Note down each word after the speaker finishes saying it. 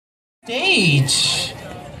stage.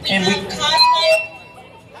 And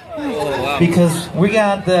Oh, wow. because we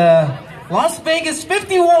got the Las Vegas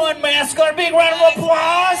 51 mascot. Big round of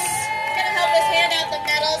applause. Going to help us hand out the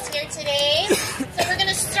medals here today. So we're going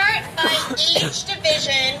to start by age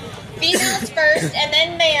division. Females first, and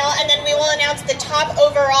then male, and then we will announce the top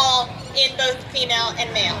overall in both female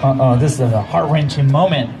and male. Uh-oh, this is a heart-wrenching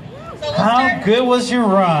moment. So How good was your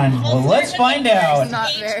run? Well, let's find out.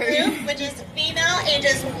 Not very. Group, which is female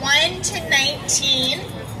ages 1 to 19.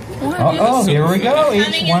 Uh-oh, here we go, age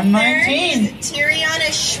Coming 119. in third is Tiana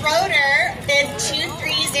Schroeder, bib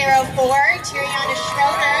 2304. Tiana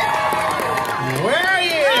Schroeder. Where are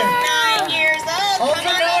you? 9 years old. Also Come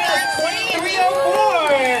on known over, as please. 2304.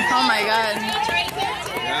 Oh my god.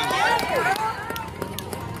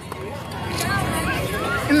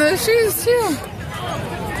 And those shoes too.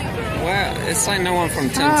 Wow, it's like no one from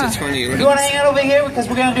 10 to 20. You want to hang out over here because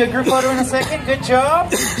we're going to do a group photo in a second? Good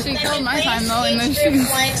job. She killed my time though in those Group shoes.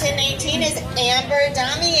 1 to 19 is Amber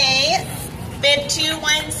Damier, bib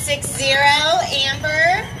 2160.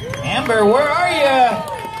 Amber. Amber, where are you?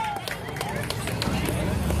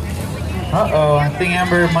 Uh-oh, I think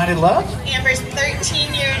Amber might have left. Amber's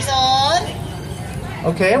 13 years old.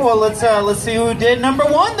 Okay, well, let's see who did number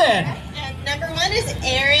 1 then. And number 1 is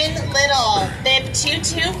Erin Little, bib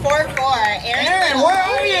 2244. Erin Little, where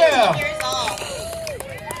are you? 13 years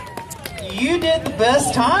old. You did the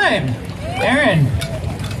best time. Erin,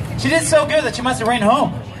 she did so good that she must have ran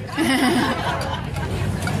home.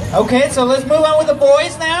 Okay, so let's move on with the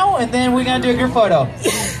boys now, and then we're going to do a group photo.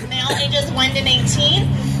 Male ages 1 to 19.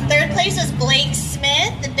 Third place is Blake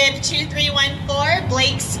Smith, the bib 2314.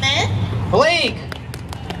 Blake Smith. Blake,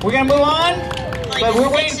 we're going to move on, Blake but we're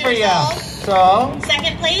is waiting 6 for years you. old. So,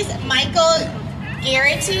 Second place, Michael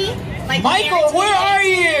Garrity. Michael, Garrity where are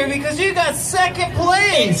you? Because you got second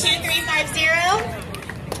place. 2350.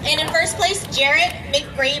 And in first place, Jarrett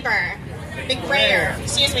McBrayer.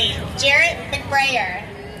 Excuse me. Jarrett McBrayer.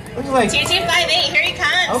 Looks like, 2258. Here he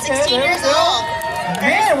comes. Okay, 16 there we years go. old.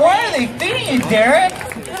 Man, why are they feeding you, Derek?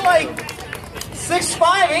 You're like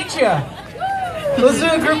 6'5", ain't you? Let's do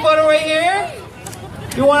a group photo right here.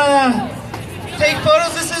 You want to take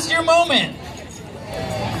photos? This is your moment.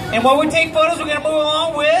 And while we take photos, we're going to move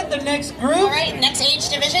along with the next group. All right, next age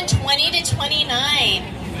division, 20 to 29.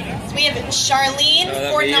 So we have Charlene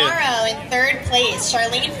Fornaro in third place.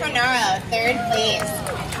 Charlene Fornaro, third place.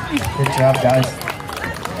 Good job, guys.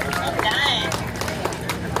 Well done.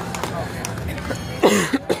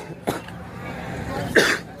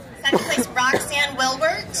 Second place, Roxanne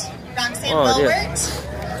Wilbert. Wilbert.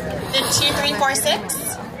 Bib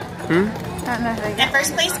 2346. And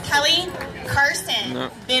first place, Kelly Carson.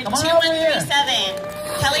 Bib 2137.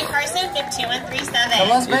 Kelly Carson, bib 2137. The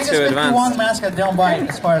Las Vegas 51 mascot don't bite,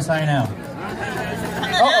 as far as I know.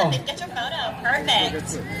 Come on up and get your photo.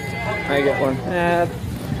 Perfect. I get one.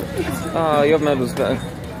 Oh, your medal's better.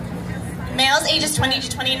 Males ages 20 to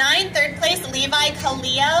 29. Third place, Levi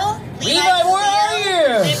Khalil. Levi, where are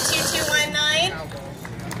you? Bib 2219.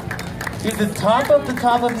 You're the top of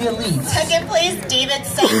the elite. Second place, David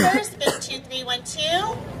Cyphers, bib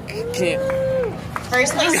 2312.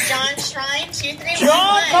 First place, John Shrine, 2311.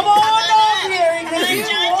 John, come on over here. Come on,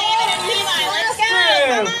 John, David, and Levi. Let's go.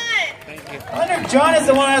 Come on. I wonder if John is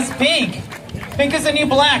the one that's pink. Pink is the new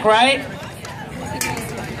black, right?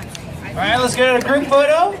 All right, let's get a group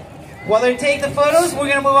photo. While they take the photos, we're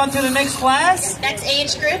going to move on to the next class. Next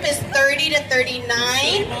age group is 30 to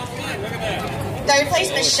 39. Third place,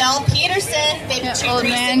 Michelle Peterson, bib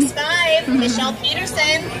 2365. Michelle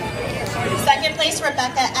Peterson. Second place,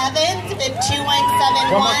 Rebecca Evans, bib 2171.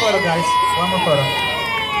 One more photo, guys. One more photo.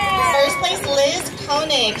 First place, Liz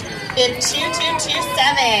Koenig, bib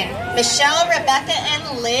 2227. Michelle, Rebecca,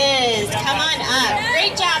 and Liz. Come on up.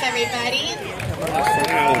 Great job, everybody.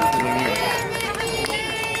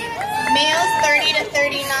 Males 30 to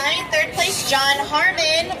 39. Third place, John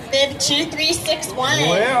Harmon, bib 2361.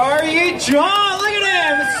 Where are you, John? Look at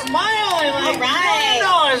him, smiling like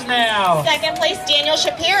 $1 now. Second place, Daniel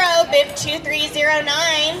Shapiro, bib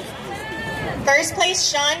 2309. First place,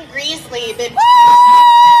 Sean Greasley, bib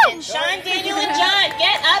 2307. Sean, Daniel, and John,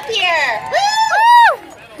 get up here.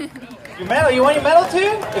 Woo! Your medal, you want your medal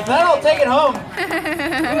too? If not, I'll take it home.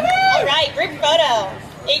 All right, group photo.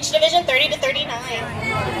 Age division 30 to 39.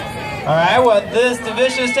 All right, well, this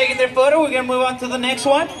division is taking their photo. We're going to move on to the next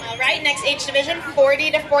one. All right, next age division, 40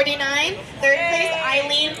 to 49. Third place,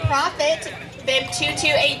 Eileen Profit, bib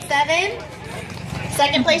 2287.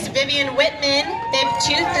 Second place, Vivian Whitman, bib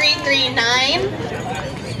 2339.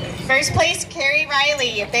 First place, Carrie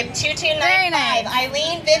Riley, bib 2295.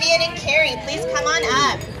 Eileen, Vivian, and Carrie, please come on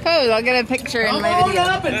up. Pose, I'll get a picture in my Come video. on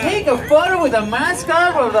up and take a photo with the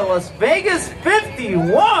mascot of the Las Vegas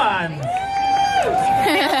 51.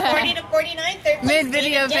 40 to 49, third place.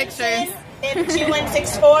 Mid-video David pictures. Denson, bib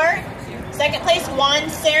 2164. Second place, Juan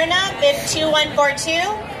Serna, bib 2142.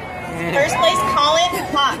 First place, Colin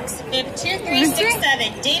Cox, bib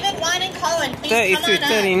 2367. David, Juan, and Colin, please come on up.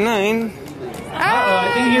 3239.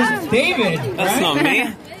 I think here's David. That's right? not me.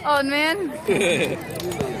 Old man.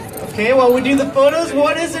 Okay, well, we do the photos.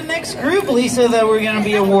 What is the next group, Lisa, that we're going to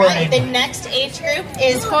be Right, awarding? the next age group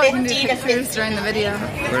is Call it 50 to 50. during the video.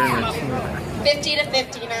 We're in a team. 50 to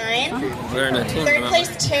 59. We're in a team. Third place,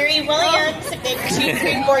 Terry Williams, bib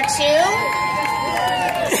 2342.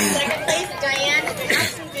 Second place, Diane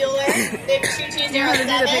Bueller, bib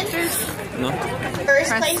 2207. No.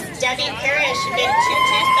 First place, Debbie Parrish, bib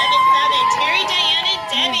 2277. Terry, Diane, and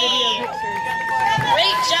Debbie.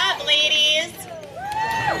 Great job, ladies.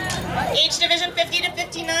 Age division 50 to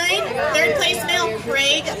 59. Third place male,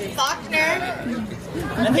 Craig Faulkner,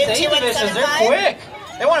 And bib the age divisions, they're 2175. quick.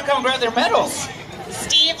 They want to come grab their medals.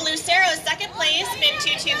 Steve Lucero, second place, bib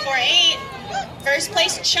 2248. First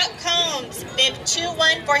place, Chuck Combs, bib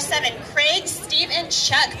 2147. Craig, Steve, and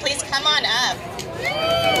Chuck, please come on up.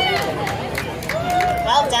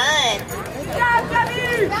 Well done.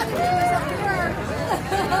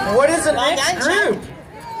 What is the Well next done, group?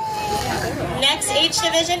 Next age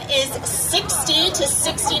division is 60 to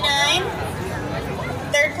 69.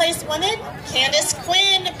 Third place woman, Candace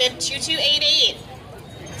Quinn, bib 2288.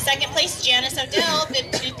 Second place, Janice Odell,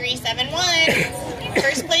 bib 2371.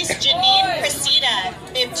 First place, Janine Cressida,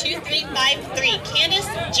 bib 2353. Candace,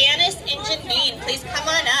 Janice, and Janine, please come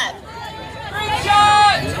on up.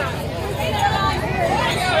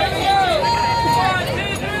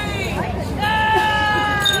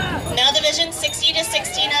 Male division 60 to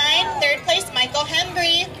 69. Third place, Michael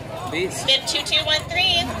Hembry, Beast. bib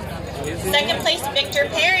 2213. Second place, Victor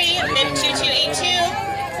Perry, bib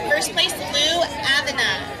 2282. First place, Lou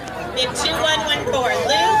Avena, bib 2114.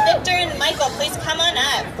 Lou, Victor, and Michael, please come on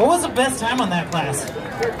up. What was the best time on that class?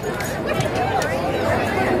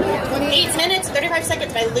 8 minutes, 35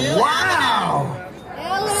 seconds by Lou Avena. Wow!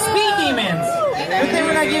 Speed demons! Good thing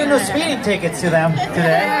we're not giving no speeding tickets to them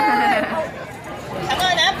today. Come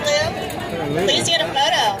on up, Lou. Please get a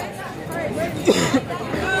photo.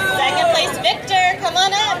 Second place, Victor. Come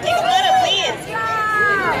on up. Take a photo, please.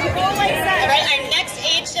 All right, our next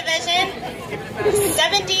age division,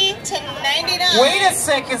 70 to 99. Wait a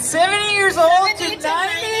second, 70 years old to 70 90? to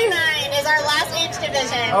 99 is our last age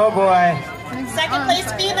division. Oh boy. Second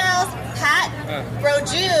place females, Pat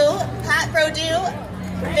Brodew,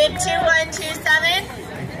 bib 2127.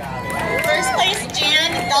 First place,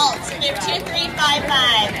 Jan Galt, bib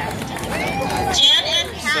 2355. Jan and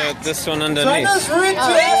So Pat. this one So I underneath. know it's rude to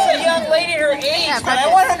ask a young lady her age, but I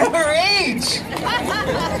want to know her age.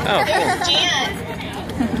 Oh, cool. There's Jan.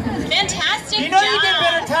 Fantastic You know job. you did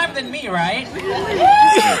better time than me, right? Male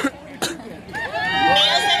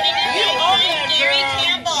 70 You own it, Gary girl.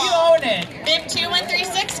 Campbell. You own it. Bib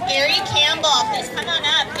 2136, Gary Campbell. Please come on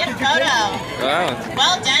up. Get a photo. Wow.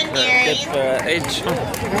 Well done, Gary. Good for age.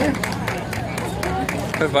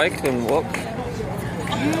 If I can walk.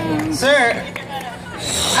 Sir,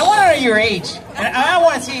 I want to know your age. And I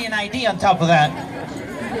want to see an ID on top of that.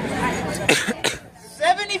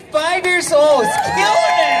 75 years old. It's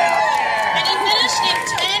killing it. And he finished in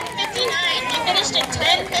 10:59. He finished in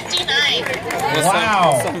 10:59.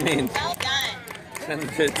 Wow. What's that mean? Well done.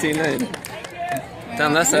 10:59.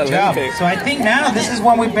 Damn, that's Good job. Olympic. So I think now this is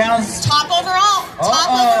when we bounce. Top overall. Top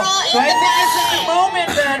overall So in I the think this is the moment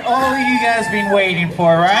that all of you guys been waiting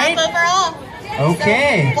for, right? Top overall.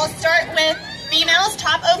 Okay. So we'll start with females.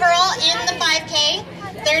 Top overall in the 5K.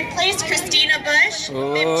 Third place, Christina Bush,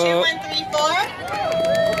 bib 2134.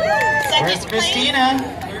 Where's Christina?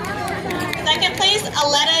 Second place,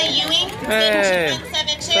 Aletta Ewing, bib Hey.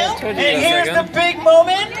 2172. And here's the big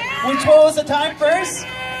moment. What was the time first?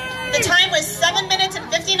 The time was 7 minutes and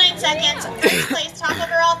 59 seconds. First place, top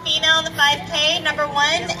overall female in the 5K. Number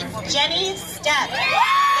 1, Jenny Stepp,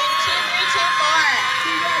 bib 2324.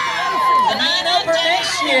 Coming up for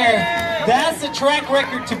next year. That's the track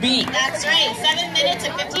record to beat. That's right, 7 minutes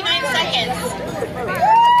and 59 seconds.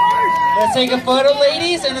 Let's take a photo,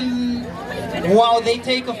 ladies, and then while they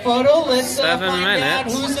take a photo, let's 7 find out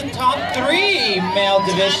minutes. who's in top 3 male Top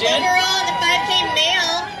division. overall in the 5K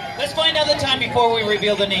male. Let's find out the time before we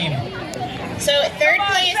reveal the name. So third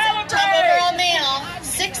place, top overall male,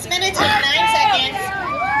 6 minutes and 9 seconds.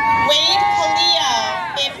 Wade Paleo,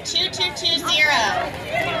 bib 2220.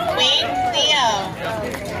 Wade Paleo.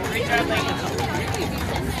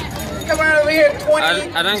 Come on over here,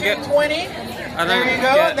 20. I don't get- 20. I I There don't you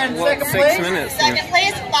go. get Then what, second 6 place? minutes. Second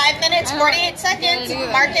place, 5 minutes, 48 seconds.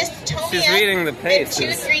 Marcus Tomia. She's reading the Bib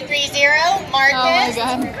paces. 2330. Marcus. Oh my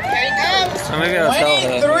God. There he comes. So maybe I'll tell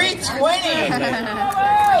her. 23:20.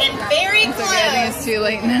 And very It's okay, I think it's close. too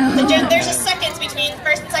late now. There's a seconds between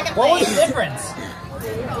first and second What was place. the difference?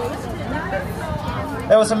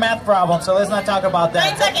 That was a math problem, so let's not talk about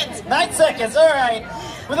that. 9 seconds. 9 seconds, all right.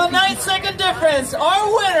 With a 9-second difference, our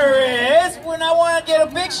winner is, when I want to get a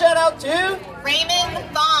big shout out to Raymond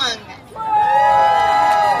Thong.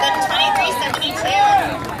 Bib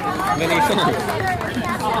 2372.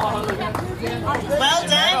 Well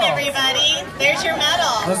done, everybody. There's your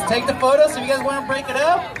medal. Let's take the photos. If you guys want to break it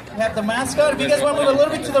up, we have the mascot. If you guys want to move a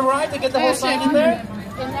little bit to the right to get the whole sign in there.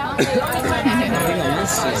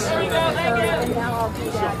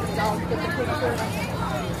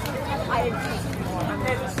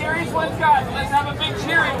 Okay, the series one's got. Let's have a big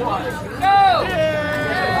cheering one. Go!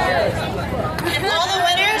 If all the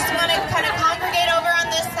winners want to kind of congregate over on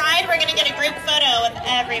this side, we're going to get a group photo with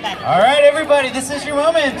everybody. All right, everybody, this is your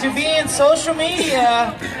moment to be in social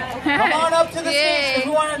media. Come on up to the stage because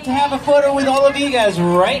we wanted to have a photo with all of you guys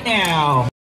right now.